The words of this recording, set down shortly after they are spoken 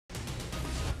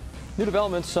New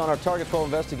developments on our Target 12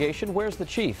 investigation. Where's the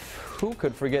chief? Who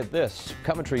could forget this?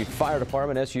 Coventry Fire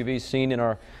Department SUV seen in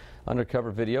our undercover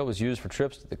video was used for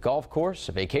trips to the golf course,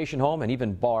 a vacation home, and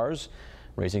even bars,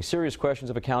 raising serious questions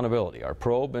of accountability. Our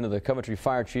probe into the Coventry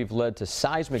Fire Chief led to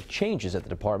seismic changes at the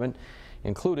department,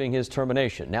 including his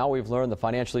termination. Now we've learned the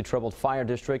financially troubled fire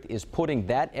district is putting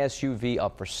that SUV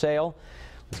up for sale.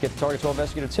 Let's get to Target 12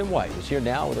 investigator Tim White, who's here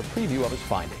now with a preview of his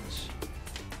findings.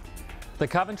 The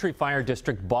Coventry Fire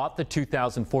District bought the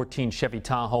 2014 Chevy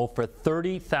Tahoe for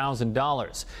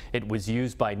 $30,000. It was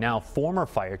used by now former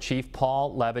Fire Chief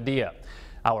Paul Labadia.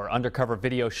 Our undercover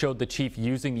video showed the chief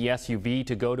using the SUV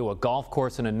to go to a golf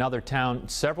course in another town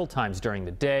several times during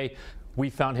the day. We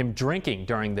found him drinking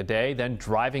during the day, then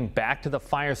driving back to the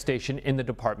fire station in the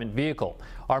department vehicle.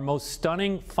 Our most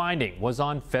stunning finding was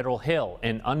on Federal Hill.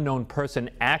 An unknown person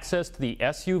accessed the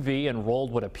SUV and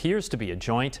rolled what appears to be a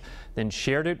joint, then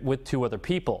shared it with two other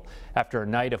people. After a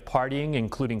night of partying,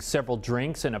 including several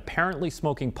drinks and apparently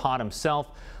smoking pot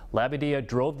himself, Labadia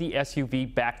drove the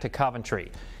SUV back to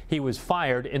Coventry. He was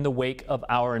fired in the wake of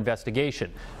our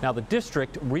investigation. Now, the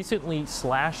district recently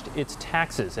slashed its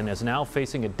taxes and is now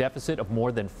facing a deficit of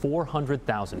more than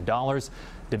 $400,000.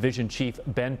 Division Chief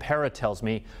Ben Pera tells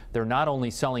me they're not only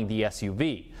selling the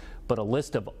SUV, but a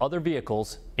list of other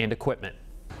vehicles and equipment.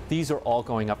 These are all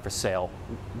going up for sale.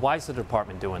 Why is the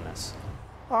department doing this?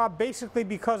 Basically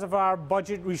because of our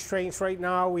budget restraints right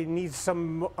now. We need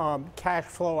some cash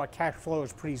flow. Our cash flow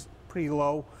is pretty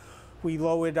low. We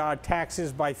lowered our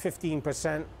taxes by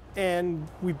 15%, and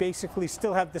we basically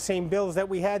still have the same bills that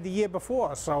we had the year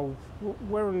before. So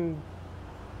we're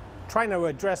trying to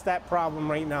address that problem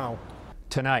right now.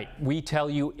 Tonight, we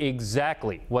tell you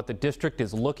exactly what the district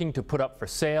is looking to put up for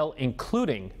sale,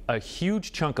 including a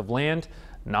huge chunk of land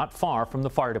not far from the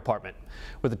fire department.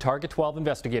 With the Target 12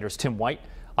 investigators, Tim White,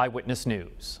 Eyewitness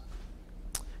News.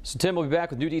 So Tim will be back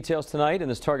with new details tonight in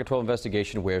this Target 12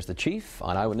 investigation. Where's the chief?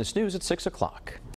 On Eyewitness News at 6 o'clock.